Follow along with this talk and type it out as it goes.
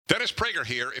Dennis Prager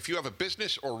here. If you have a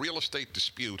business or real estate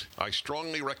dispute, I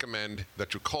strongly recommend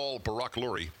that you call Barak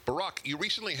Lurie. Barak, you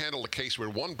recently handled a case where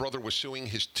one brother was suing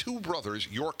his two brothers,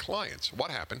 your clients. What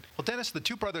happened? Well, Dennis, the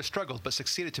two brothers struggled but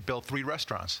succeeded to build 3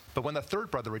 restaurants. But when the third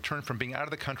brother returned from being out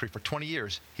of the country for 20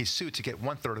 years, he sued to get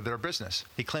 1/3 of their business.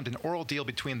 He claimed an oral deal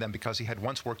between them because he had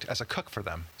once worked as a cook for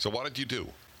them. So what did you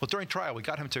do? Well, during trial, we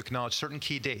got him to acknowledge certain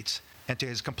key dates and to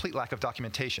his complete lack of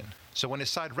documentation. So when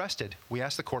his side rested, we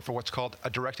asked the court for what's called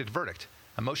a directed verdict,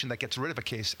 a motion that gets rid of a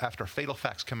case after fatal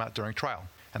facts come out during trial.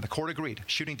 And the court agreed,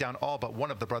 shooting down all but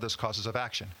one of the brothers' causes of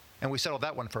action. And we settled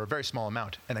that one for a very small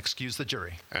amount and excused the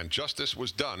jury. And justice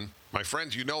was done. My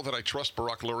friends, you know that I trust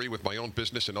Barak Lurie with my own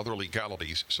business and other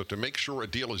legalities, so to make sure a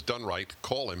deal is done right,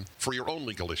 call him for your own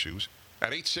legal issues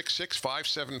at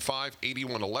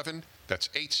 866-575-8111. That's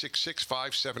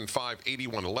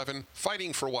 866-575-8111.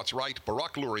 Fighting for what's right,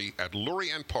 Barak Lurie at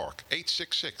Lurie and Park,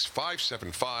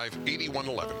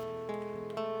 866-575-8111.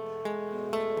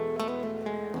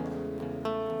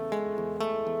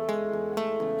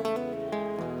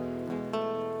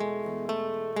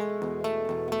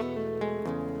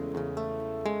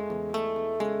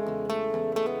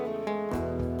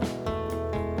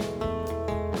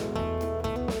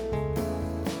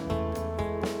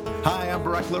 Hi, I'm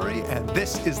Barak Lurie, and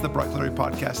this is the Barak Lurie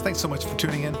Podcast. Thanks so much for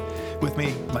tuning in with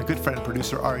me, my good friend and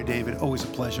producer, Ari David. Always a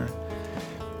pleasure.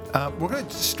 We're going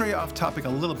to stray off topic a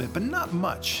little bit, but not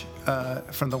much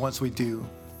from the ones we do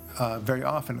very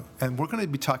often. And we're going to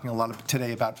be talking a lot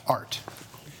today about art.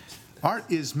 Art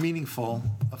is meaningful,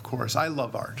 of course. I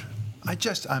love art.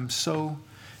 I'm so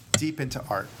deep into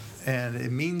art, and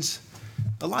it means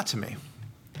a lot to me.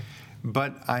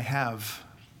 But I have...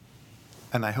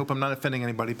 and I hope I'm not offending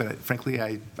anybody, but frankly,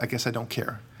 I guess I don't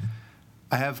care.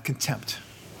 I have contempt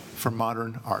for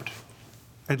modern art,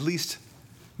 at least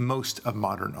most of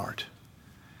modern art,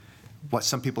 what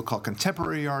some people call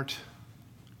contemporary art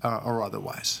or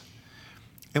otherwise.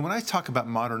 And when I talk about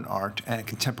modern art and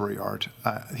contemporary art,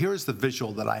 here is the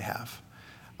visual that I have.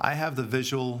 I have the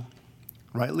visual,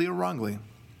 rightly or wrongly,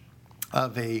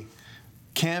 of a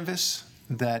canvas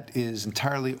that is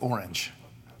entirely orange,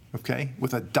 okay,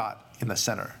 with a dot in the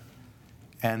center,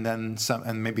 and then some,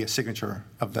 and maybe a signature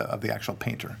of the actual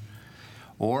painter,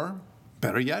 or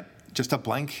better yet, just a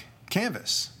blank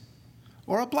canvas,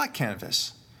 or a black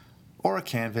canvas, or a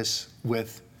canvas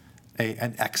with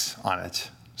an X on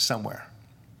it somewhere,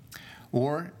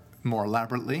 or more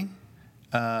elaborately,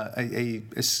 a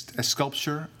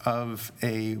sculpture of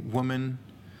a woman,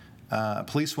 a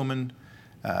policewoman,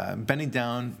 bending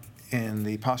down in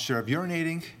the posture of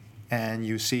urinating. And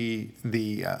you see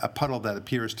a puddle that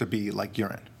appears to be like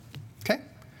urine. Okay?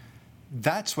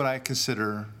 That's what I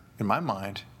consider, in my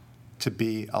mind, to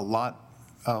be a lot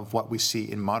of what we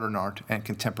see in modern art and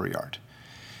contemporary art.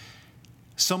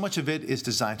 So much of it is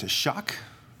designed to shock.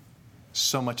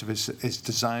 So much of it is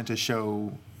designed to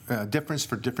show difference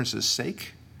for difference's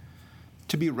sake,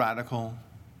 to be radical,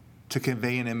 to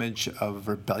convey an image of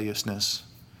rebelliousness,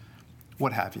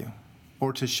 what have you,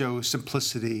 or to show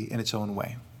simplicity in its own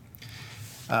way.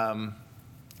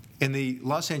 In the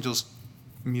Los Angeles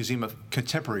Museum of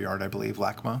Contemporary Art, I believe,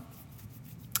 LACMA,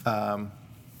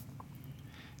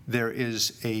 there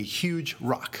is a huge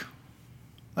rock.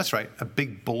 That's right, a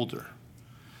big boulder.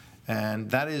 And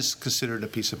that is considered a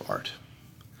piece of art.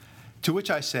 To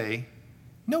which I say,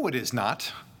 no, it is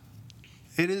not.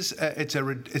 It's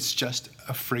just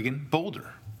a friggin'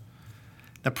 boulder.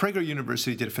 Now, Prager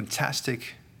University did a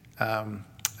fantastic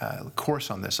course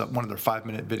on this, one of their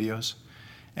 5-minute videos.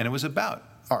 And it was about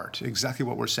art, exactly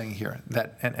what we're saying here.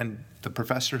 And the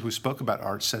professor who spoke about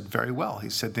art said very well. He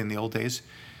said in the old days,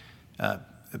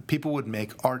 people would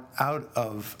make art out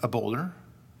of a boulder.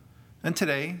 And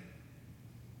today,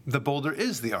 the boulder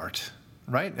is the art,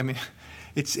 right? I mean,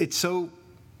 it's so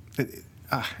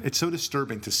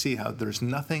disturbing to see how there's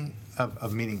nothing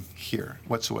of meaning here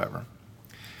whatsoever.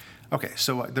 Okay,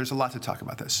 so there's a lot to talk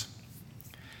about this.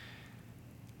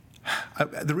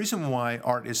 The reason why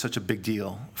art is such a big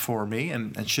deal for me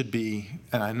and should be,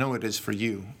 and I know it is for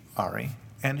you, Ari,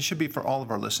 and it should be for all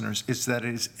of our listeners, is that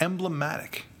it is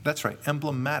emblematic, that's right,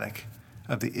 emblematic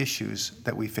of the issues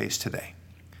that we face today.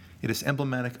 It is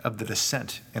emblematic of the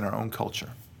dissent in our own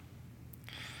culture.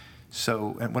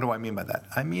 So, and what do I mean by that?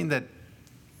 I mean that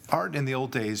art in the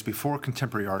old days, before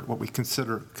contemporary art, what we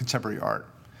consider contemporary art,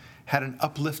 had an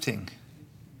uplifting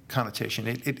connotation.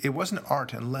 It wasn't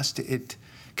art unless it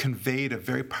conveyed a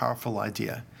very powerful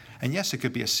idea. And yes, it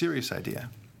could be a serious idea.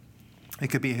 It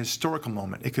could be a historical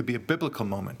moment. It could be a biblical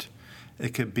moment.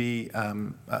 It could be a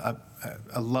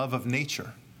love of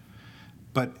nature.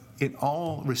 But in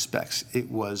all respects, it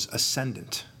was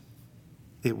ascendant.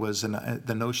 It was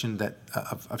the notion that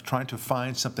of trying to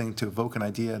find something to evoke an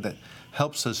idea that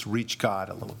helps us reach God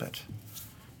a little bit,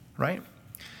 right?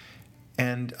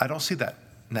 And I don't see that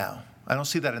now. I don't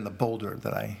see that in the boulder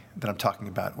that I'm talking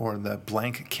about, or the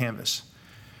blank canvas.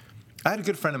 I had a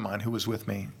good friend of mine who was with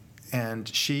me, and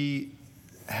she'd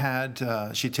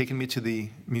taken me to the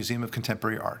Museum of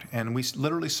Contemporary Art, and we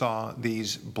literally saw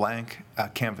these blank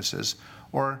canvases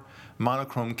or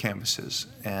monochrome canvases,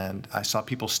 and I saw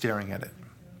people staring at it.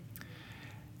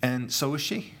 And so was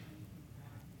she.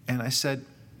 And I said,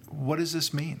 "What does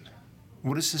this mean?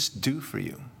 What does this do for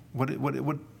you?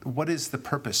 What is the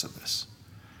purpose of this?"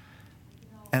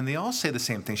 And they all say the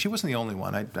same thing. She wasn't the only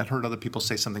one. I'd heard other people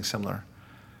say something similar.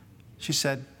 She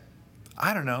said,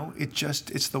 "I don't know.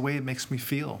 It's the way it makes me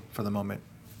feel for the moment."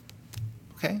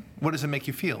 Okay. What does it make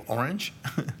you feel? Orange?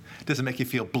 Does it make you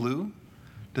feel blue?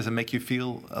 Does it make you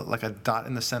feel like a dot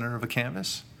in the center of a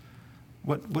canvas?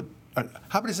 How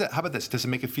about this? Does it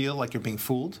make you feel like you're being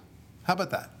fooled? How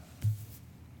about that?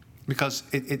 Because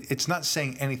it's not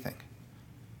saying anything.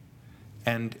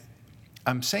 And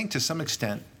I'm saying to some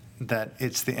extent that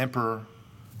it's the emperor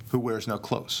who wears no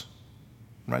clothes,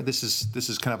 right? This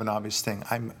is kind of an obvious thing.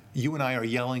 You and I are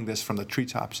yelling this from the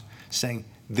treetops, saying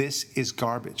this is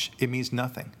garbage. It means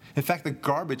nothing. In fact, the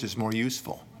garbage is more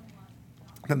useful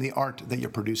than the art that you're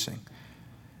producing.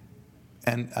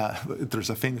 And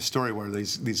there's a famous story where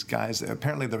these guys,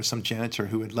 apparently there was some janitor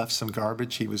who had left some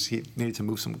garbage. He needed to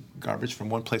move some garbage from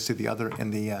one place to the other in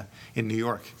New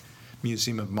York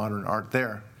Museum of Modern Art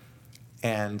there,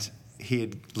 and he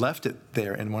had left it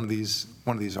there in one of these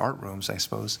art rooms, I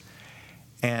suppose.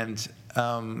 And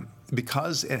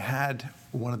because it had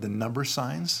one of the number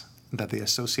signs that they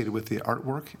associated with the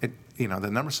artwork,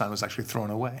 the number sign was actually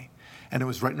thrown away, and it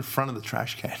was right in front of the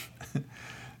trash can.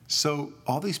 So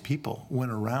all these people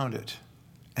went around it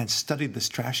and studied this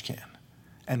trash can,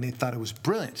 and they thought it was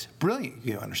brilliant,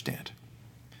 you understand.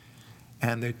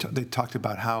 And they talked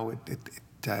about how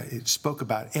it spoke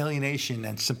about alienation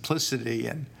and simplicity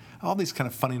and all these kind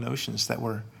of funny notions that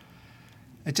were,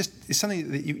 it's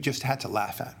something that you just had to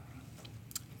laugh at.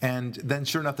 And then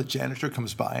sure enough, the janitor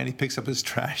comes by and he picks up his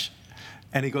trash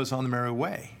and he goes on the merry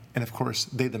way. And of course,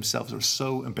 they themselves are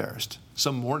so embarrassed,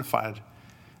 so mortified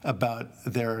about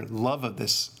their love of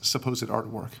this supposed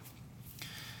artwork.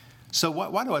 So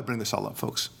why do I bring this all up,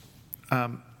 folks?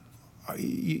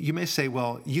 You may say,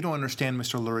 well, you don't understand,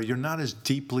 Mr. Lurie. You're not as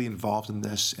deeply involved in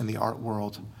this, in the art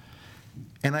world.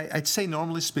 And I'd say,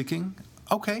 normally speaking,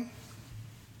 okay,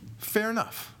 fair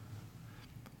enough.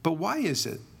 But why is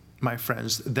it, my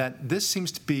friends, that this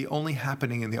seems to be only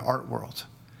happening in the art world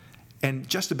and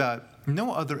just about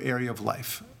no other area of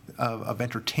life, of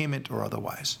entertainment or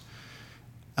otherwise?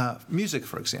 Music,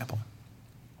 for example.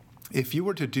 If you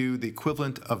were to do the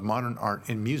equivalent of modern art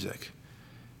in music,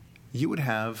 you would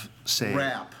have, say...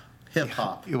 rap,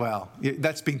 hip-hop. Well,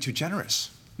 that's being too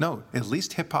generous. No, at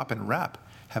least hip-hop and rap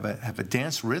have a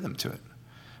dance rhythm to it,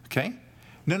 okay?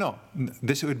 No,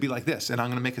 this would be like this, and I'm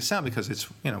going to make a sound because it's,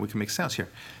 we can make sounds here.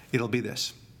 It'll be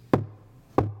this.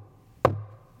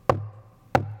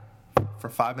 For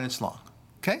 5 minutes long,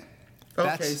 okay?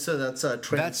 Okay, so that's a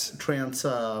dance,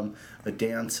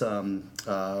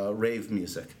 rave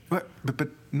music. But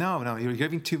no, you're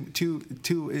giving too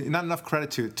not enough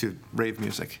credit to rave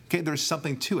music. Okay, there's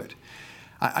something to it.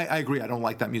 I agree. I don't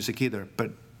like that music either.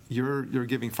 But you're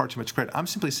giving far too much credit. I'm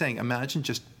simply saying, imagine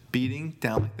just beating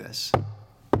down like this,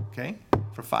 okay,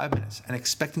 for 5 minutes, and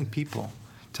expecting people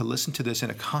to listen to this in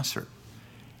a concert,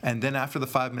 and then after the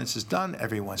 5 minutes is done,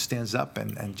 everyone stands up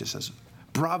and just says,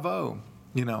 "Bravo."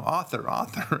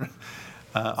 Author,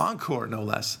 encore, no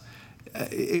less.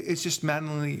 It's just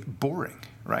maddeningly boring,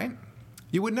 right?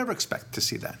 You would never expect to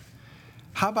see that.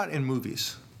 How about in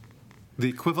movies? The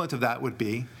equivalent of that would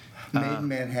be... Made in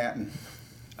Manhattan.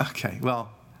 Okay,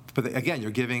 well, but again,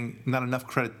 you're giving not enough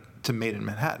credit to Made in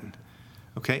Manhattan,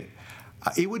 okay?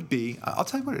 It would be, I'll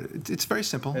tell you what, it's very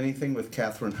simple. Anything with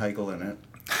Katherine Heigl in it.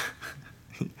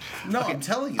 No, okay. I'm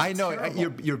telling you. I know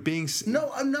terrible. you're being.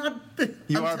 No, I'm not.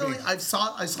 You I'm telling you, I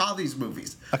saw these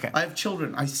movies. Okay. I have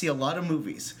children. I see a lot of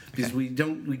movies because we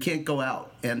can't go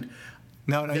out and.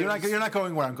 No, you're not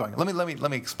going where I'm going.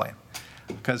 Let me explain,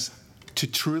 because to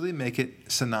truly make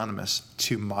it synonymous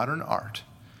to modern art,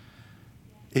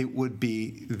 it would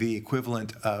be the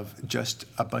equivalent of just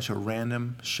a bunch of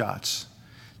random shots,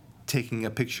 taking a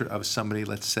picture of somebody,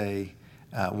 let's say.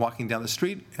 Walking down the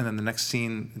street, and then the next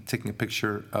scene, taking a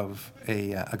picture of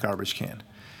a garbage can,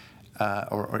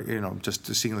 or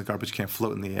just seeing the garbage can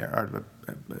float in the air, or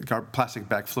a plastic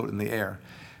bag float in the air.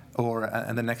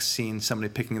 and the next scene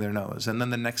somebody picking their nose, and then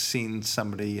the next scene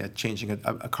somebody changing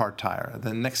a car tire,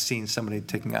 the next scene somebody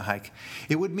taking a hike.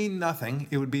 It would mean nothing.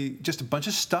 It would be just a bunch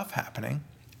of stuff happening,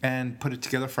 and put it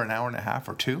together for an hour and a half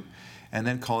or two, and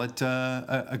then call it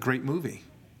a great movie.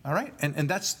 All right, and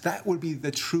that would be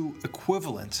the true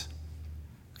equivalent.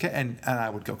 Okay, and I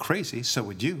would go crazy. So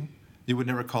would you. You would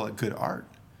never call it good art,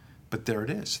 but there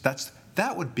it is.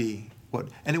 That would be what,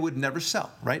 and it would never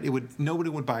sell, right? Nobody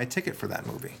would buy a ticket for that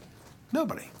movie.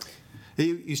 Nobody.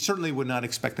 You certainly would not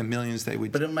expect the millions they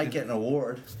would. But it might get an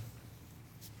award.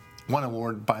 One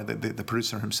award by the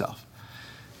producer himself.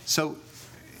 So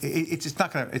it's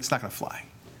not gonna fly.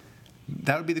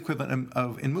 That would be the equivalent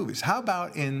of in movies. How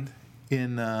about in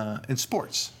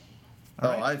sports?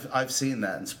 Right. I've seen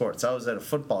that in sports. I was at a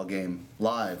football game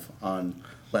live on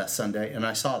last Sunday, and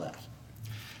I saw that.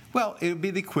 Well, it would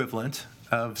be the equivalent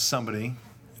of somebody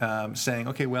saying,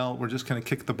 okay, well, we're just going to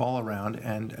kick the ball around,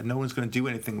 and no one's going to do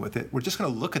anything with it. We're just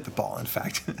going to look at the ball, in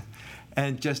fact,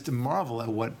 and just marvel at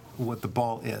what the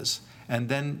ball is. And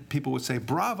then people would say,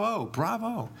 bravo,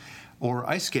 bravo. Or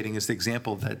ice skating is the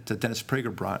example that Dennis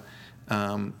Prager brought,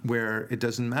 where it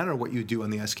doesn't matter what you do on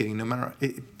the ice skating. No matter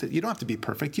you don't have to be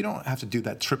perfect. You don't have to do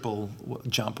that triple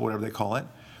jump or whatever they call it,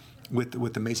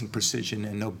 with amazing precision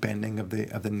and no bending of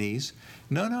the knees.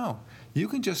 No. You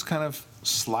can just kind of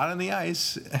slide on the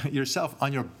ice yourself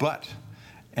on your butt,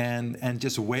 and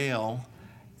just wail,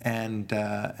 and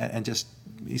just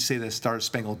you say the Star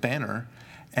Spangled Banner,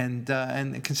 and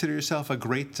consider yourself a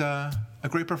great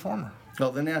performer.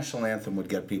 Well, the national anthem would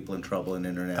get people in trouble in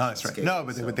international. Oh, that's right. skating, No,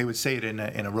 but they would say it in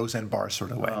a Roseanne Barr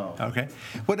sort of way. Oh. Okay,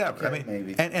 whatever. Okay, I mean,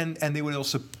 maybe. And they would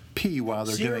also pee while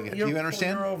they're doing it. Do you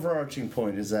understand? Your overarching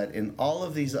point is that in all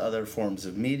of these other forms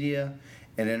of media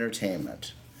and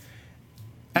entertainment,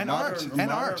 and art,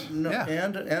 yeah.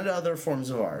 and other forms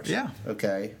of art. Yeah.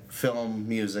 Okay, film,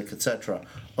 music, etc.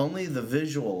 Only the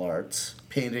visual arts,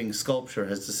 painting, sculpture,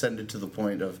 has descended to the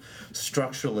point of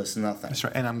structureless nothing. That's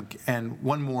right. And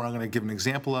one more I'm going to give an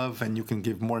example of, and you can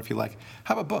give more if you like.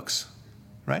 How about books?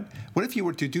 Right? What if you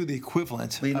were to do the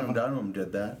equivalent? Lena Dunham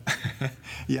did that.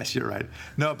 Yes, you're right.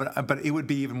 No, but it would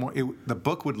be even more. The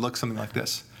book would look something like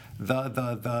this: the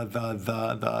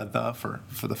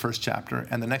for the first chapter,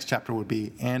 and the next chapter would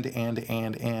be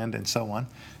and so on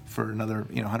for another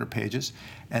 100 pages,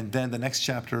 and then the next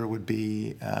chapter would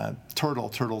be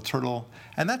turtle,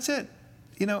 and that's it.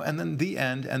 And then the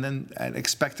end, and then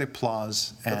expect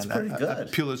applause and a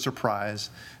Pulitzer Prize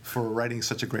for writing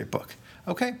such a great book.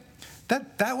 Okay.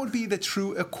 That would be the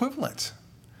true equivalent.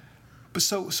 But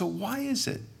so why is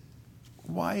it?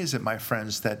 Why is it, my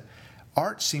friends, that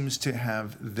art seems to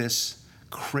have this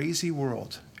crazy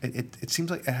world? It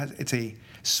seems like it's a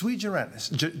sui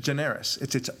generis.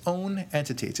 It's its own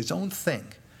entity. It's its own thing,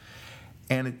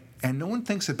 and no one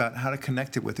thinks about how to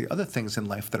connect it with the other things in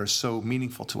life that are so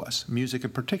meaningful to us. Music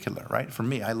in particular, right? For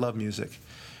me, I love music,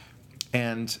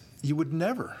 and you would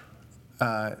never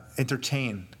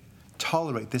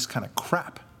tolerate this kind of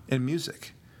crap in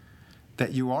music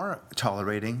that you are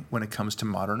tolerating when it comes to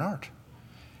modern art.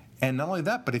 And not only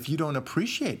that, but if you don't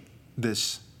appreciate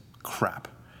this crap,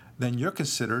 then you're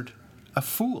considered a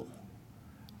fool.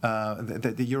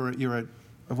 That you're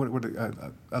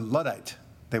a Luddite,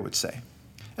 they would say.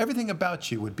 Everything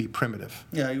about you would be primitive.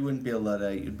 Yeah, you wouldn't be a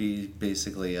Luddite. You'd be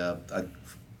basically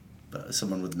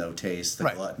someone with no taste, a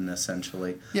glutton,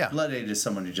 essentially. Yeah. Luddite is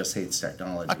someone who just hates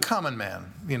technology. A common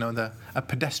man, a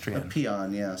pedestrian. A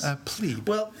peon, yes. A plebe.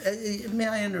 Well, may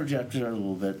I interject here a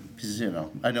little bit? Because,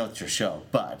 I know it's your show,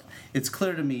 but it's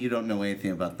clear to me you don't know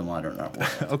anything about the modern art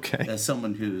world. Okay. As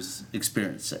someone who's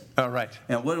experienced it. All right.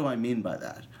 And what do I mean by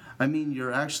that? I mean,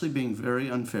 you're actually being very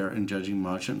unfair in judging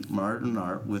modern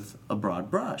art with a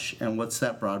broad brush. And what's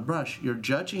that broad brush? You're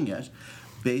judging it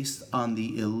based on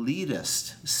the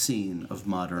elitist scene of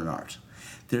modern art.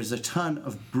 There's a ton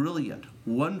of brilliant,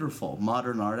 wonderful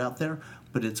modern art out there,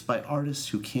 but it's by artists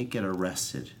who can't get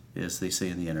arrested, as they say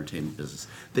in the entertainment business.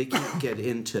 They can't get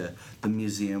into the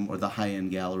museum or the high-end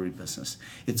gallery business.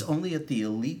 It's only at the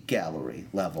elite gallery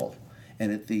level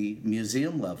and at the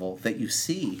museum level that you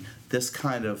see this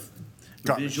kind of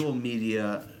visual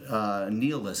media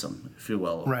nihilism, if you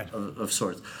will, of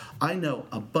sorts. I know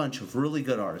a bunch of really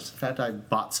good artists. In fact, I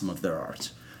bought some of their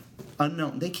art.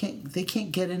 Unknown. They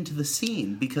can't get into the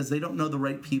scene because they don't know the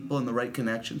right people and the right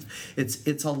connections.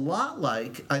 It's a lot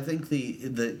like, I think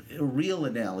the real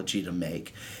analogy to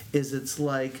make is it's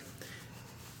like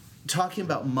talking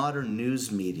about modern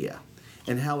news media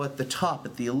and how at the top,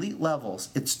 at the elite levels,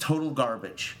 it's total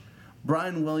garbage.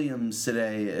 Brian Williams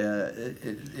today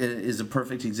is a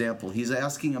perfect example. He's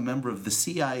asking a member of the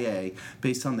CIA,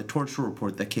 based on the torture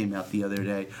report that came out the other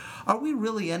day, are we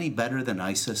really any better than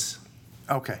ISIS?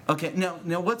 Okay. Okay,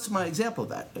 now what's my example of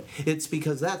that? It's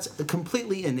because that's a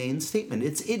completely inane statement.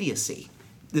 It's idiocy.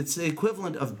 It's the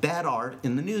equivalent of bad art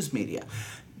in the news media.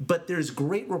 But there's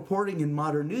great reporting in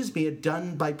modern news media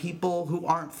done by people who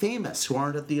aren't famous, who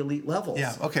aren't at the elite levels.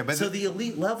 Yeah, okay. But so the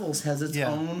elite levels has its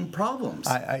own problems.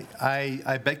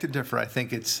 I beg to differ. I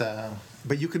think it's...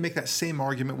 but you can make that same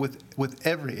argument with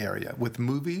every area, with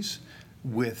movies,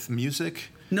 with music.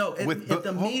 No, at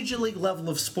the major league level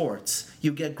of sports,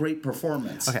 you get great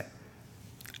performance. Okay.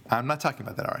 I'm not talking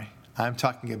about that, Ari. I'm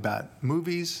talking about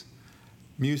movies,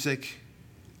 music,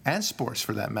 and sports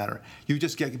for that matter. You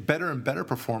just get better and better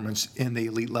performance in the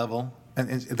elite level,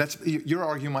 and that's, you're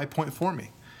arguing my point for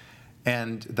me.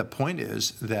 And the point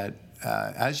is that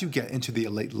as you get into the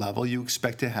elite level, you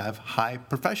expect to have high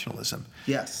professionalism.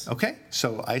 Yes. Okay,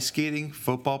 so ice skating,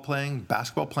 football playing,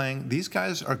 basketball playing, these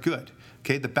guys are good.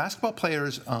 Okay, the basketball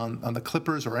players on the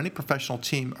Clippers or any professional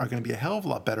team are going to be a hell of a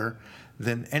lot better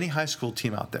than any high school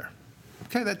team out there.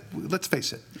 Okay, let's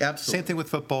face it. Absolutely. Same thing with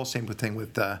football, same thing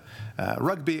with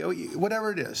rugby,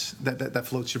 whatever it is that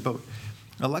floats your boat.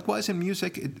 Likewise in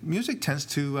music, music tends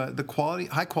to,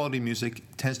 high quality music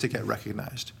tends to get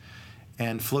recognized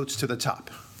and floats to the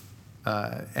top.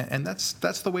 And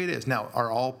that's the way it is. Now, are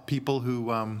all people who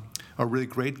are really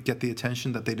great get the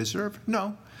attention that they deserve?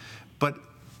 No. But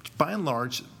by and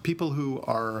large, people who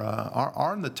are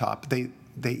on the top, they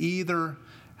either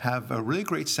have a really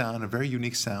great sound, a very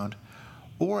unique sound,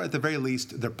 or at the very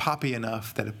least, they're poppy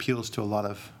enough that appeals to a lot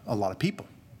of people.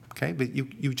 Okay, but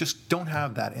you just don't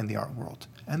have that in the art world,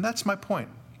 and that's my point.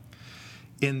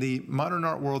 In the modern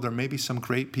art world, there may be some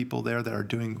great people there that are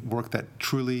doing work that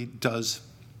truly does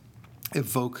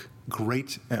evoke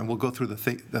great, and we'll go through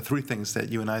the three things that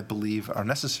you and I believe are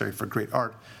necessary for great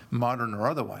art, modern or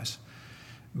otherwise.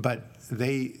 But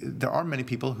there are many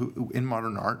people who in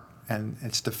modern art, and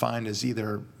it's defined as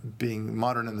either being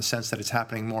modern in the sense that it's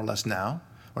happening more or less now,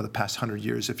 or the past 100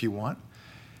 years if you want,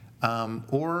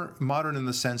 or modern in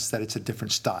the sense that it's a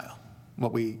different style,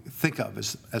 what we think of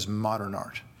as modern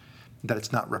art, that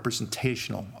it's not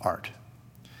representational art.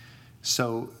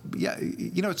 So, yeah,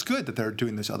 it's good that they're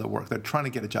doing this other work. They're trying to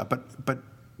get a job, but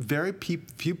very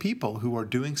few people who are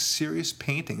doing serious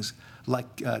paintings,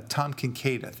 like Tom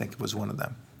Kincaid, I think was one of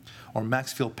them, or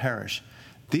Maxfield Parrish.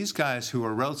 These guys who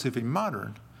are relatively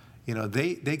modern,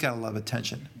 they got a lot of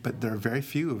attention, but there are very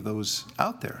few of those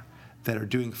out there that are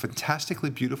doing fantastically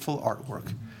beautiful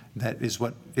artwork that is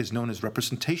what is known as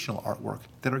representational artwork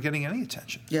that are getting any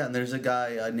attention. Yeah, and there's a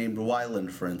guy named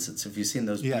Weiland, for instance. If you've seen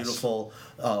those beautiful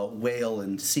whale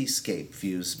and seascape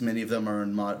views, many of them are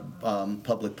in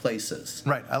public places.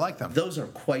 Right, I like them. Those are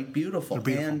quite beautiful,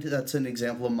 and that's an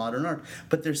example of modern art.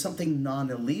 But there's something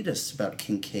non-elitist about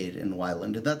Kincaid and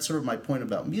Weiland, and that's sort of my point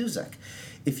about music.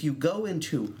 If you go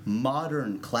into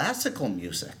modern classical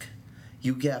music,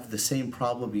 you have the same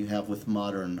problem you have with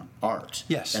modern art.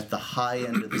 Yes. At the high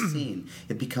end of the scene,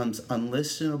 it becomes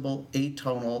unlistenable,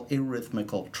 atonal,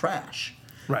 arrhythmical trash.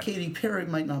 Right. Katy Perry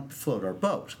might not float our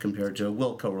boat compared to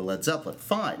Wilco or Led Zeppelin.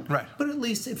 Fine. Right. But at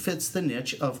least it fits the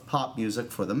niche of pop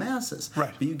music for the masses.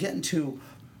 Right. But you get into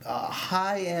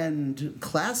high-end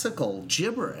classical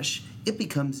gibberish, it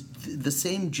becomes the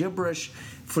same gibberish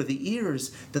for the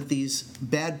ears that these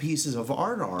bad pieces of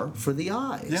art are for the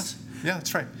eyes. Yeah,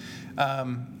 that's right.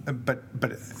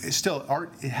 But still,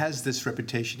 art has this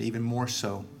reputation even more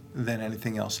so than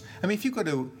anything else. I mean,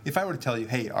 if I were to tell you,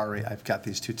 hey, Ari, I've got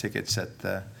these 2 tickets at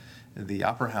the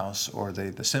Opera House or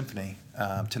the Symphony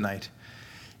tonight,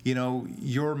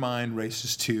 your mind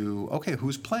races to, okay,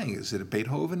 who's playing? Is it a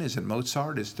Beethoven? Is it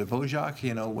Mozart? Is it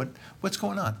Dvorak? What's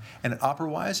going on? And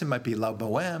opera-wise, it might be La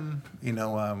Bohème,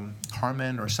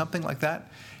 Carmen, or something like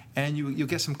that. And you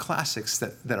get some classics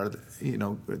that are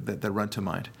that run to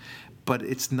mind. But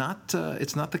it's not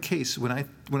the case when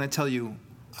I tell you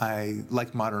I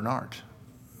like modern art,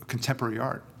 contemporary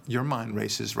art. Your mind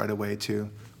races right away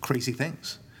to crazy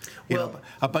things.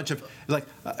 A bunch of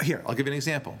here. I'll give you an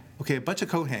example. Okay, a bunch of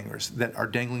coat hangers that are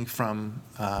dangling from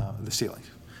the ceiling.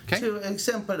 Okay. To an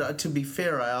extent, but to be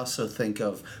fair, I also think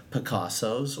of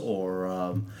Picasso's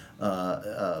or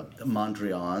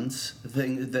Mondrian's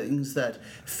things that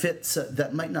fits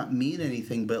that might not mean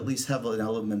anything, but at least have an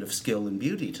element of skill and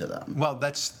beauty to them. Well,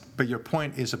 but your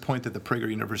point is a point that the Prager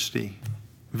University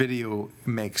video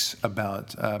makes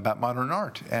about modern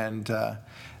art, and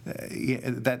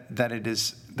that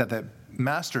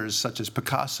masters such as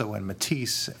Picasso and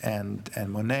Matisse and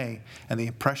Monet and the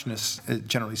Impressionists,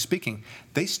 generally speaking,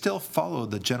 they still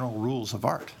followed the general rules of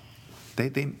art.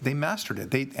 They mastered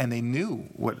it. They knew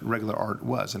what regular art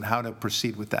was and how to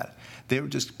proceed with that. They were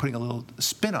just putting a little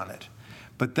spin on it.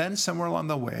 But then somewhere along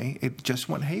the way, it just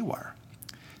went haywire.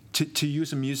 To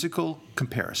use a musical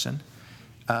comparison,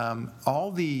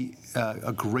 the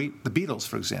Beatles,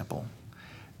 for example,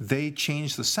 they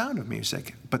changed the sound of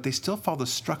music, but they still follow the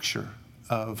structure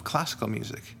of classical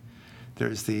music.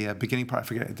 There's the beginning part, I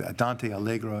forget, Andante,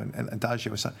 Allegro, and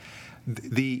Adagio.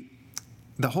 The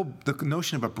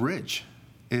notion of a bridge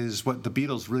is what the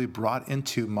Beatles really brought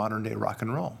into modern-day rock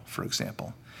and roll, for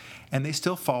example. And they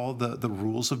still follow the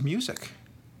rules of music,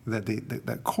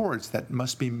 the chords that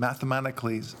must be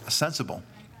mathematically sensible.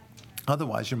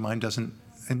 Otherwise, your mind doesn't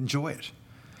enjoy it.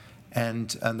 And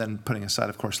then putting aside,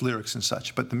 of course, lyrics and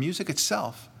such. But the music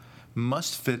itself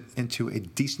must fit into a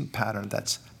decent pattern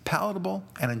that's palatable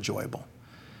and enjoyable.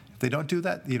 If they don't do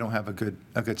that, you don't have a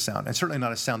good sound. And certainly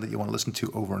not a sound that you want to listen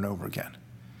to over and over again.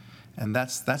 And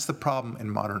that's the problem in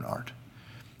modern art.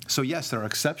 So yes, there are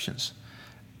exceptions.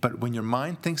 But when your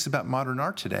mind thinks about modern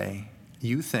art today,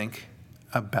 you think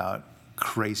about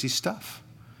crazy stuff.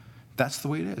 That's the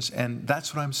way it is. And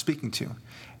that's what I'm speaking to.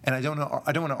 And I don't want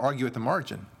to argue at the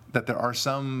margin that there are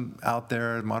some out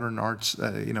there, modern arts,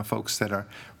 folks that are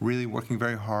really working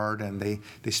very hard, and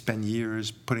they spend years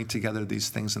putting together these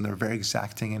things, and they're very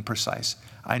exacting and precise.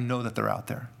 I know that they're out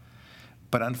there.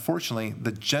 But unfortunately,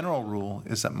 the general rule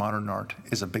is that modern art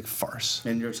is a big farce.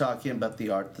 And you're talking about the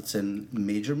art that's in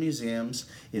major museums,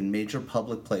 in major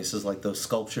public places, like those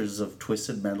sculptures of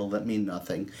twisted metal that mean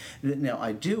nothing. Now,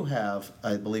 I do have,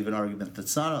 I believe, an argument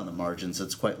that's not on the margins,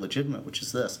 that's quite legitimate, which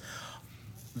is this,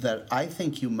 that I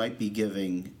think you might be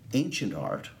giving ancient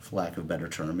art, for lack of a better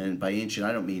term, and by ancient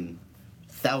I don't mean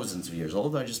thousands of years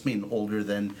old, I just mean older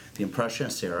than the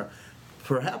Impressionist era,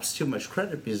 perhaps too much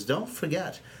credit, because don't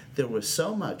forget, there was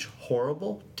so much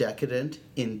horrible, decadent,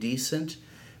 indecent,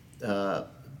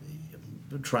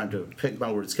 trying to pick my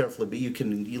words carefully, but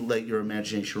you let your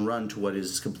imagination run to what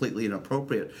is completely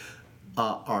inappropriate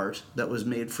art that was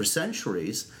made for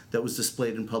centuries, that was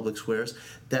displayed in public squares,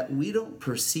 that we don't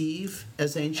perceive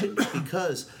as ancient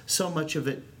because so much of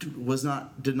it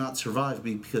did not survive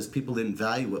because people didn't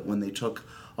value it when they took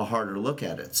a harder look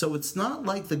at it. So it's not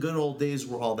like the good old days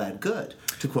were all that good,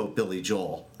 to quote Billy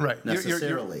Joel. Right.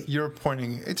 Necessarily. You're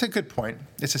pointing. It's a good point.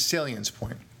 It's a salience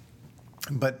point.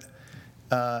 But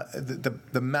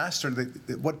the master,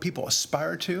 what people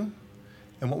aspire to,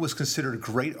 and what was considered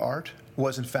great art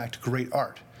was in fact great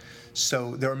art.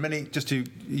 So there are many. Just to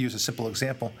use a simple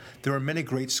example, there were many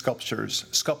great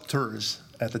sculptors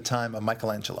at the time of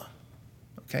Michelangelo.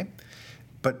 Okay,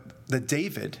 but the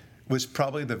David was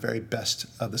probably the very best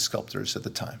of the sculptors at the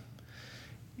time.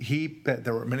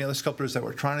 There were many other sculptors that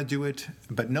were trying to do it,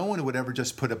 but no one would ever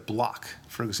just put a block,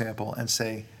 for example, and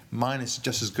say, mine is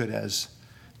just as good as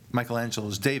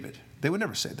Michelangelo's David. They would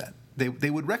never say that. They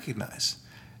would recognize,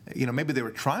 maybe they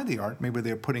were trying the art, maybe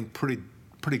they were putting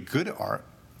pretty good art,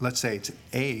 let's say it's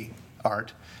A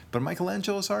art, but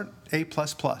Michelangelo's art, A++.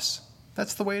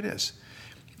 That's the way it is.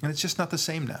 And it's just not the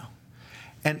same now.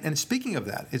 And speaking of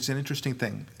that, it's an interesting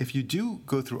thing. If you do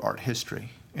go through art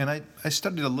history, and I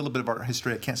studied a little bit of art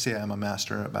history, I can't say I'm a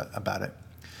master about it,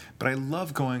 but I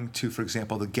love going to, for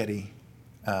example, the Getty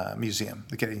Museum,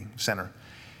 the Getty Center.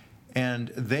 And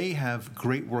they have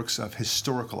great works of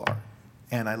historical art.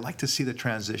 And I like to see the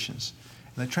transitions.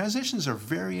 And the transitions are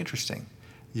very interesting.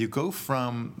 You go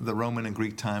from the Roman and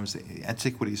Greek times, the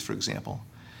antiquities, for example,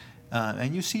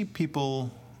 and you see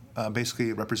people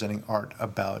basically representing art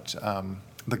about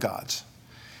the gods.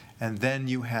 And then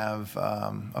you have,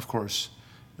 of course,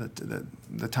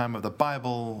 the time of the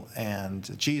Bible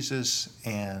and Jesus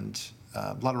and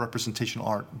a lot of representational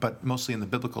art, but mostly in the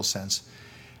biblical sense.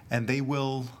 And they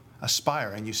will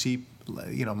aspire, and you see,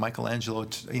 Michelangelo,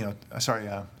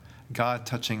 God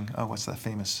touching, what's that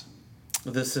famous?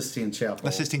 The Sistine Chapel.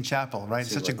 The Sistine Chapel, right?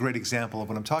 It's such a great example of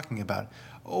what I'm talking about.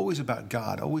 Always about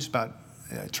God, always about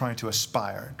trying to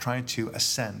aspire, trying to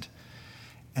ascend.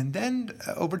 And then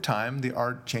over time, the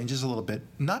art changes a little bit,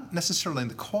 not necessarily in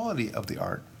the quality of the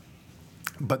art,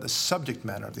 but the subject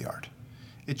matter of the art.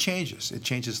 It changes. It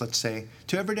changes, let's say,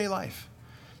 to everyday life,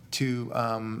 to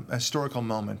a historical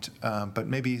moment, but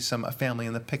maybe a family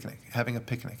having a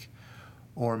picnic,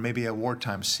 or maybe a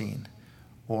wartime scene,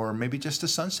 or maybe just a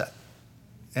sunset.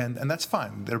 And that's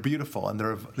fine. They're beautiful, and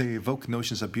they evoke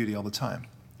notions of beauty all the time.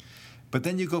 But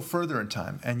then you go further in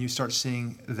time, and you start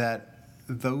seeing that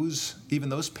even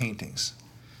those paintings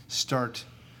start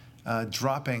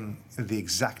dropping the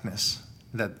exactness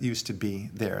that used to be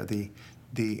there, the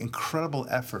incredible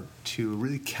effort to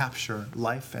really capture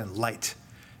life and light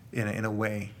in a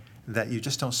way that you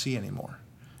just don't see anymore.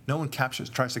 No one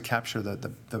tries to capture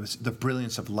the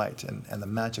brilliance of light and the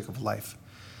magic of life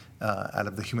out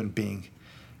of the human being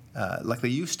like they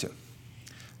used to.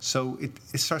 So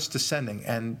it starts descending.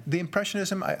 And the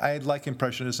Impressionism, I like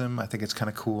Impressionism. I think it's kind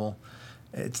of cool.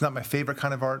 It's not my favorite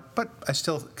kind of art, but I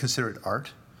still consider it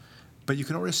art. But you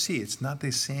can already see it's not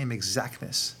the same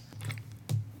exactness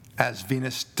as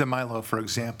Venus de Milo, for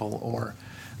example, or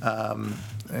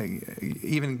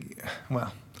even,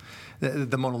 well,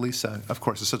 the Mona Lisa, of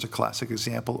course, is such a classic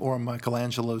example, or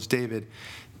Michelangelo's David.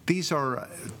 These are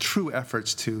true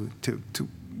efforts to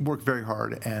work very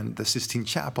hard, and the Sistine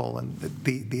Chapel, and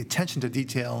the attention to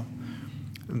detail,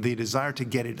 the desire to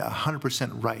get it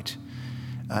 100% right,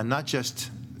 not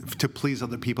just to please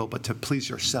other people, but to please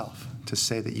yourself, to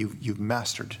say that you've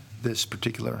mastered this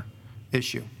particular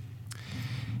issue.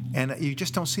 And you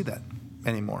just don't see that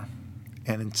anymore.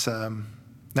 And it's now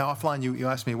offline. You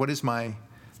asked me, what is my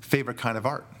favorite kind of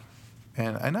art?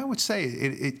 And I would say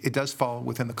it does fall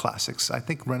within the classics. I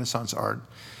think Renaissance art,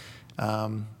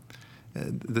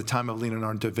 the time of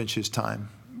Leonardo da Vinci's time,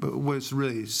 was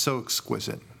really so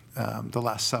exquisite. The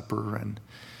Last Supper and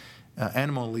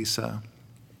Mona Lisa,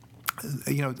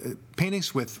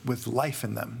 paintings with life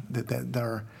in them that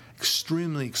are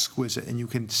extremely exquisite, and you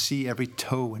can see every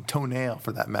toe and toenail,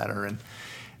 for that matter, and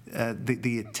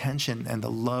the attention and the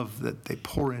love that they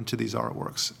pour into these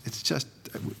artworks. It's just,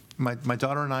 my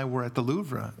daughter and I were at the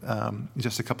Louvre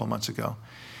just a couple of months ago,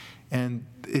 and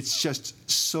it's just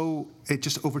it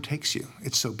just overtakes you.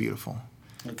 It's so beautiful.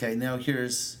 Okay, now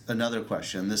here's another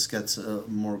question. This gets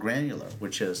more granular,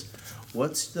 which is,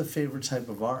 what's the favorite type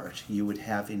of art you would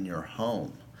have in your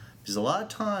home? Because a lot of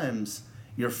times,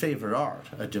 your favorite art,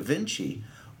 a Da Vinci,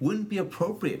 wouldn't be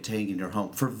appropriate to hang in your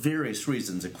home for various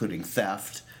reasons, including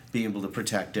theft, being able to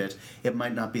protect it. It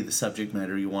might not be the subject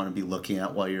matter you want to be looking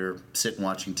at while you're sitting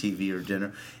watching TV or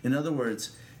dinner. In other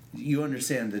words, you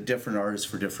understand that different artists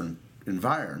for different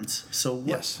environs. So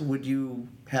what would you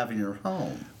have in your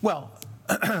home? Well,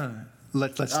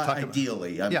 let's talk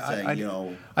ideally, about,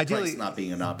 ideally, price not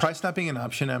being an option. Price not being an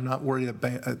option. I'm not worried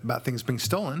about things being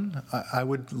stolen. I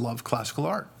would love classical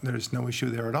art. There's no issue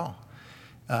there at all.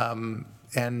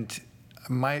 And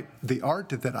the art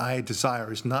that I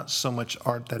desire is not so much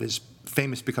art that is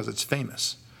famous because it's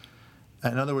famous.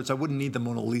 In other words, I wouldn't need the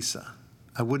Mona Lisa.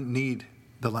 I wouldn't need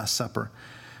the Last Supper.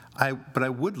 But I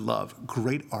would love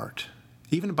great art,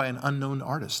 even by an unknown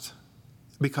artist.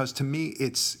 Because to me,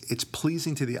 it's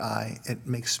pleasing to the eye.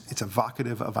 It's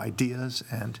evocative of ideas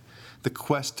and the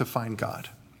quest to find God.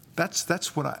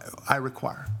 That's what I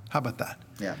require. How about that?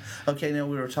 Yeah. Okay. Now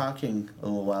we were talking a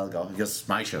little while ago. I guess it's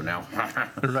my show now.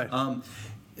 Right.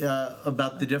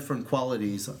 About the different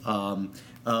qualities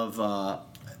of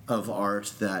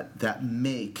art that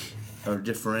make or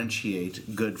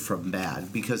differentiate good from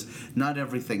bad, because not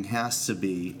everything has to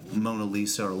be Mona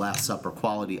Lisa or Last Supper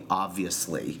quality,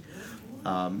 obviously.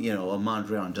 A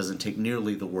Mondrian doesn't take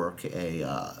nearly the work a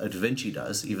Da Vinci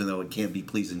does, even though it can be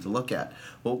pleasing to look at.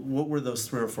 Well, what were those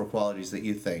 3 or 4 qualities that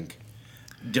you think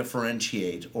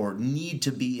differentiate or need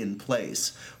to be in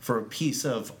place for a piece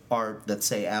of art that's,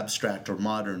 say, abstract or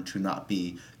modern to not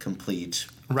be complete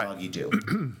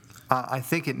doggy-do? I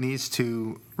think it needs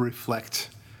to reflect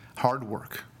hard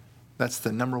work. That's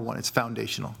the number one. It's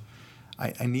foundational.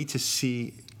 I need to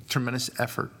see tremendous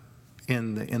effort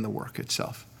in the work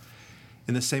itself.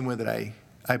 In the same way that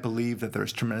I believe that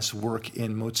there's tremendous work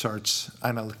in Mozart's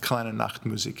Eine kleine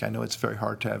Nachtmusik. I know it's very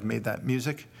hard to have made that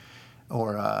music,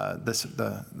 or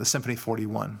the Symphony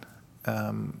 41,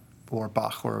 or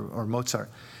Bach, or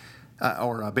Mozart,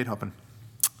 or Beethoven.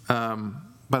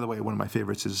 By the way, one of my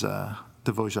favorites is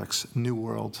Dvořák's New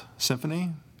World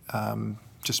Symphony.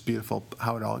 Just beautiful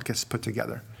how it all gets put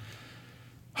together.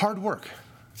 Hard work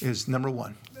is number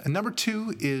one. And number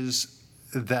 2 is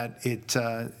that it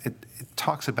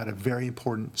talks about a very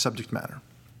important subject matter,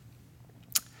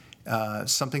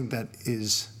 something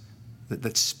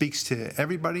that speaks to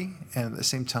everybody, and at the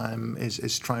same time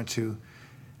is trying to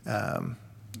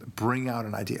bring out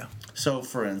an idea. So,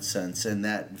 for instance, in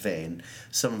that vein,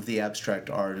 some of the abstract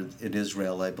art in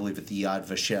Israel, I believe at the Yad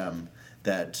Vashem,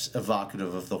 that's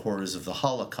evocative of the horrors of the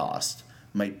Holocaust,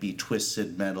 might be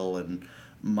twisted metal and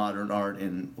modern art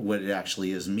in what it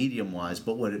actually is medium-wise,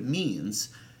 but what it means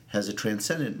has a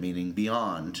transcendent meaning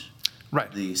beyond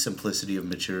the simplicity of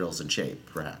materials and shape,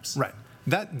 perhaps. Right.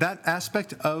 That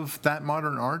aspect of that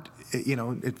modern art,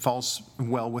 it falls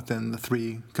well within the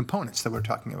 3 components that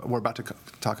we're about to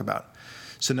talk about.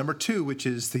 So number 2, which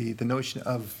is the notion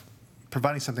of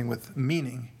providing something with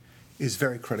meaning is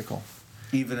very critical.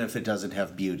 Even if it doesn't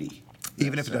have beauty.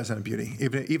 Even if it doesn't have beauty.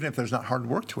 Even if there's not hard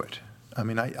work to it. I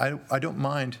mean, I don't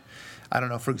mind, I don't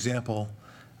know, for example,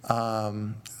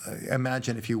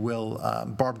 imagine, if you will,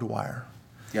 barbed wire.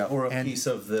 Yeah, or a piece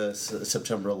of the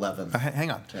September 11th.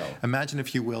 Hang on. Imagine,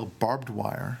 if you will, barbed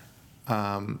wire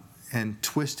and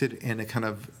twisted in a kind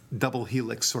of double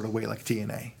helix sort of way, like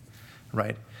DNA,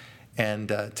 right? And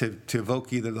to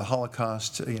evoke either the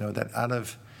Holocaust, that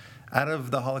out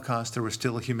of the Holocaust there was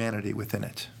still a humanity within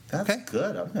it. That's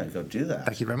good. I'm going to go do that.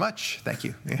 Thank you very much. Thank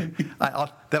you.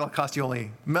 That'll cost you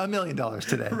only $1 million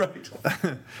today. Right.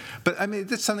 But I mean,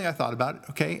 that's something I thought about.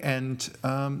 Okay, and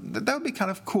that would be kind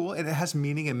of cool. And it has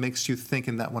meaning. It makes you think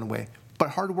in that one way. But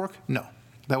hard work? No,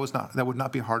 that would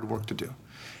not be hard work to do.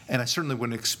 And I certainly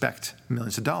wouldn't expect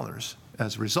millions of dollars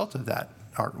as a result of that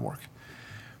artwork.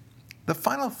 The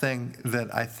final thing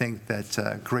that I think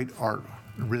that great art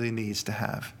really needs to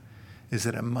have is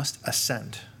that it must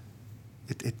ascend.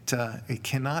 It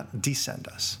cannot descend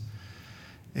us.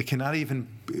 It cannot even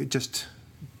just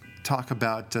talk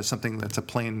about something that's a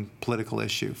plain political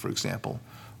issue, for example,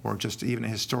 or just even a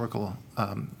historical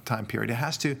time period. It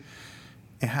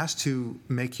has to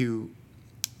make you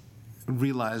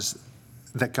realize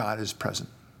that God is present.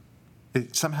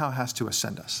 It somehow has to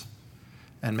ascend us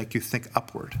and make you think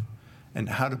upward and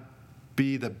how to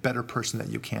be the better person that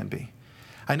you can be.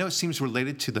 I know it seems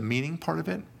related to the meaning part of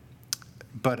it,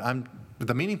 but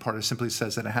the meaning part simply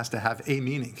says that it has to have a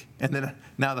meaning. And then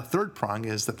now the third prong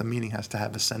is that the meaning has to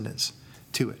have ascendance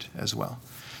to it as well.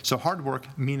 So hard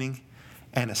work, meaning,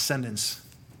 and ascendance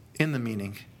in the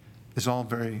meaning is all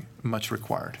very much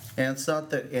required. And it's not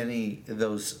that any of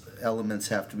those elements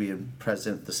have to be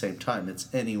present at the same time. It's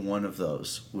any one of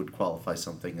those would qualify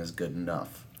something as good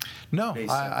enough. No,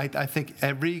 I think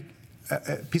every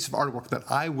piece of artwork that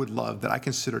I would love, that I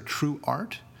consider true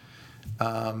art,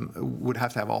 would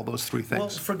have to have all those three things. Well,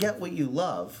 forget what you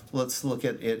love. Let's look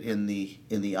at it in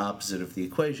the opposite of the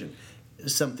equation.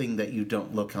 Something that you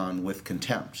don't look on with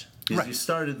contempt. Because right. You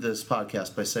started this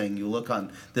podcast by saying you look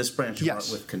on this branch of art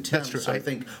with contempt. That's true. So I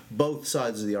think both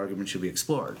sides of the argument should be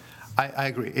explored. I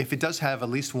agree. If it does have at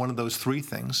least one of those three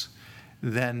things,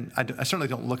 then I certainly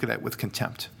don't look at it with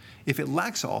contempt. If it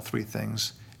lacks all three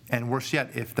things, and worse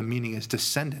yet, if the meaning is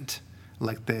descendant,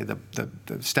 like the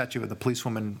statue of the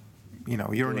policewoman,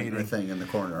 urinating, the thing in the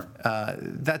corner,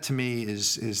 that to me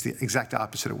is the exact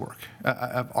opposite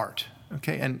of art.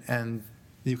 Okay, and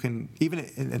you can, even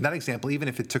in that example, even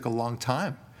if it took a long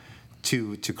time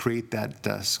to create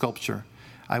that sculpture,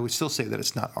 I would still say that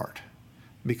it's not art,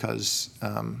 because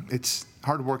it's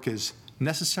hard work is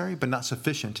necessary but not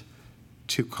sufficient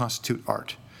to constitute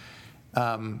art.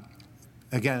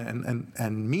 Again,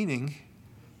 and meaning,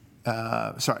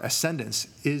 ascendance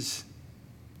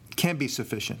can be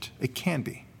sufficient. It can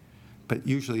be, but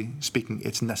usually speaking,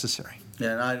 it's necessary.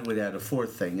 And I would add a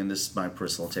fourth thing, and this is my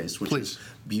personal taste, which Please. is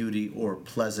beauty or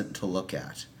pleasant to look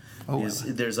at. Oh,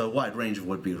 There's a wide range of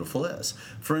what beautiful is.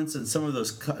 For instance, some of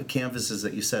those canvases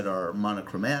that you said are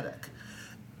monochromatic.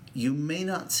 You may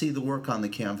not see the work on the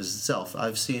canvas itself.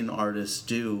 I've seen artists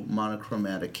do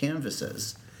monochromatic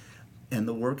canvases, and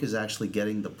the work is actually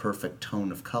getting the perfect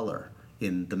tone of color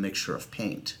in the mixture of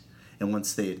paint. And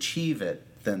once they achieve it,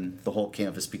 then the whole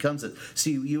canvas becomes it.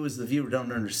 See, you as the viewer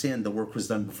don't understand the work was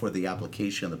done before the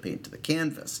application of the paint to the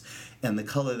canvas. And the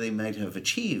color they might have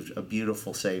achieved, a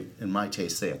beautiful, say, in my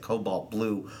taste, say a cobalt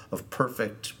blue of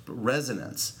perfect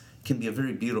resonance, can be a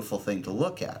very beautiful thing to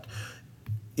look at.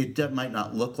 It might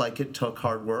not look like it took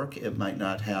hard work, it might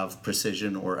not have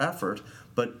precision or effort,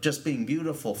 but just being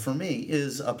beautiful for me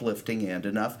is uplifting and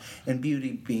enough. And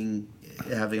beauty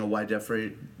having a wide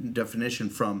definition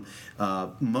from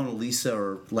Mona Lisa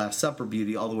or Last Supper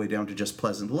beauty all the way down to just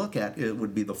pleasant to look at, it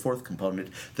would be the fourth component.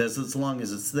 That as long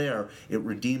as it's there, it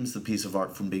redeems the piece of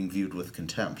art from being viewed with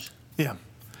contempt. Yeah.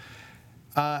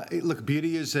 Look,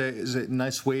 beauty is a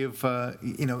nice way of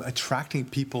attracting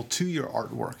people to your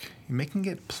artwork. Making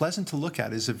it pleasant to look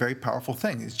at is a very powerful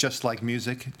thing. It's just like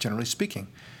music, generally speaking.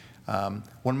 One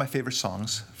of my favorite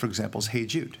songs, for example, is "Hey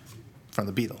Jude" from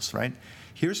the Beatles. Right?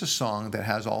 Here's a song that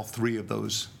has all three of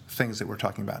those things that we're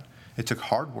talking about. It took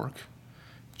hard work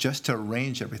just to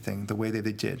arrange everything the way that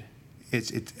they did.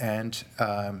 It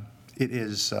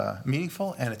is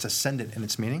meaningful, and it's ascendant in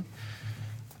its meaning.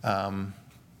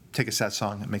 Take a sad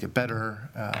song and make it better,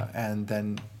 and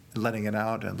then letting it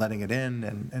out and letting it in,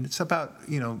 and it's about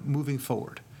moving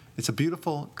forward. It's a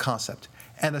beautiful concept,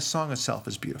 and the song itself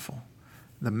is beautiful.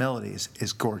 The melody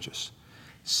is gorgeous.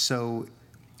 So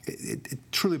it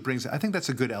truly brings, I think that's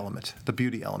a good element, the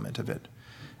beauty element of it.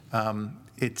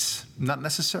 It's not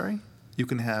necessary. You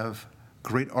can have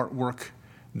great artwork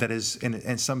that is,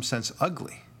 in some sense,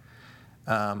 ugly.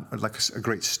 Like a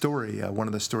great story. One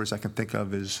of the stories I can think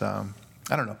of is,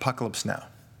 Apocalypse Now.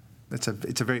 It's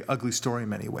a very ugly story in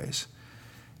many ways,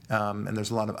 and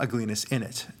there's a lot of ugliness in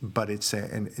it. But it's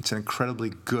an incredibly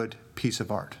good piece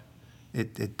of art.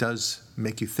 It does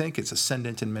make you think. It's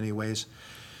ascendant in many ways,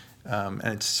 and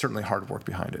it's certainly hard work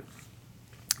behind it.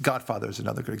 Godfather is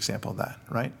another good example of that,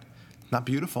 right? Not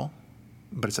beautiful,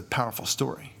 but it's a powerful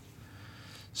story.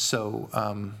 So,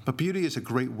 but beauty is a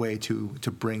great way to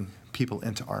bring people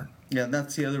into art. Yeah, and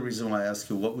that's the other reason why I ask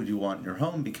you, what would you want in your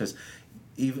home? Because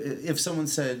if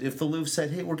the Louvre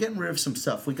said, hey, we're getting rid of some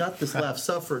stuff, we got this left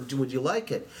stuff, or would you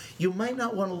like it? You might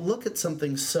not want to look at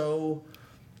something so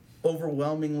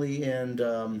overwhelmingly and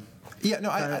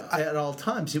at all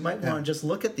times. You might want to just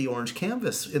look at the orange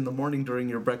canvas in the morning during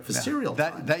your breakfast cereal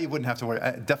time. That you wouldn't have to worry.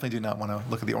 I definitely do not want to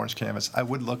look at the orange canvas. I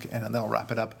would look, and then I'll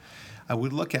wrap it up, I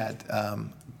would look at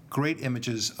great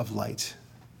images of light,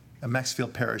 a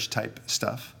Maxfield Parrish type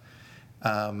stuff.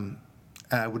 And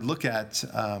I would look at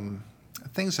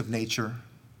things of nature,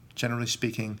 generally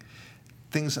speaking,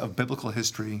 things of biblical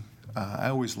history. I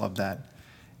always love that.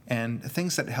 And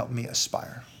things that help me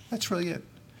aspire. That's really it.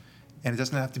 And it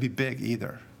doesn't have to be big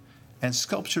either. And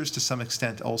sculptures to some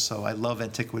extent also. I love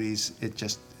antiquities. It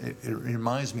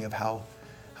reminds me of how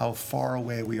far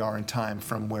away we are in time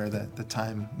from where the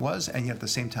time was, and yet at the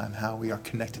same time how we are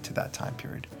connected to that time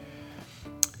period.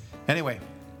 Anyway,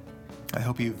 I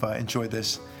hope you've enjoyed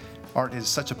this. Art is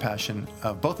such a passion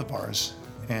of both of ours,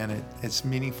 and it's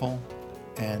meaningful,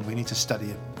 and we need to study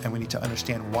it, and we need to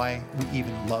understand why we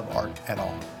even love art at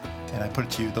all. And I put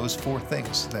it to you, those 4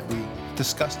 things that we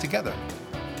discussed together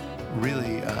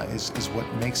really is what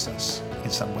makes us, in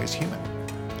some ways, human.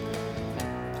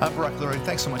 I'm Barak Lurie.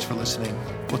 Thanks so much for listening.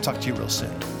 We'll talk to you real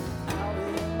soon.